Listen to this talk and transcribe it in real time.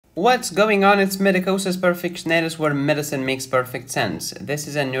What's going on? It's Medicosis Perfectionalis, where medicine makes perfect sense. This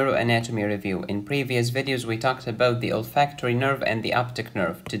is a neuroanatomy review. In previous videos, we talked about the olfactory nerve and the optic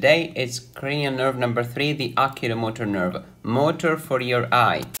nerve. Today, it's cranial nerve number 3, the oculomotor nerve. Motor for your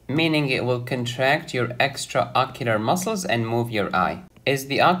eye, meaning it will contract your extraocular muscles and move your eye. Is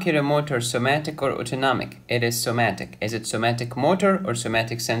the oculomotor somatic or autonomic? It is somatic. Is it somatic motor or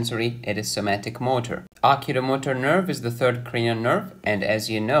somatic sensory? It is somatic motor. Oculomotor nerve is the third cranial nerve, and as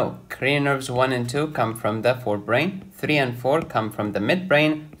you know, cranial nerves 1 and 2 come from the forebrain, 3 and 4 come from the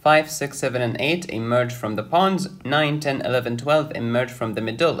midbrain, 5, 6, 7, and 8 emerge from the pons, 9, 10, 11, 12 emerge from the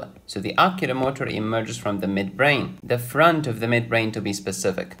medulla. So the oculomotor emerges from the midbrain, the front of the midbrain to be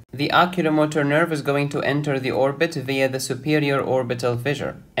specific. The oculomotor nerve is going to enter the orbit via the superior orbital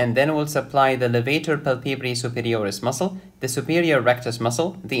fissure, and then will supply the levator palpebrae superioris muscle, the superior rectus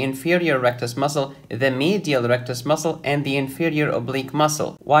muscle, the inferior rectus muscle, the medial rectus muscle, and the inferior oblique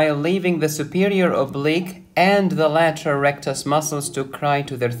muscle, while leaving the superior oblique and the lateral rectus muscles to cry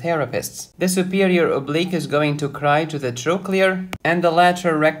to their therapists. The superior oblique is going to cry to the trochlear, and the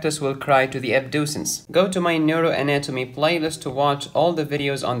lateral rectus will cry to the abducens. Go to my neuroanatomy playlist to watch all the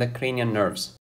videos on the cranial nerves.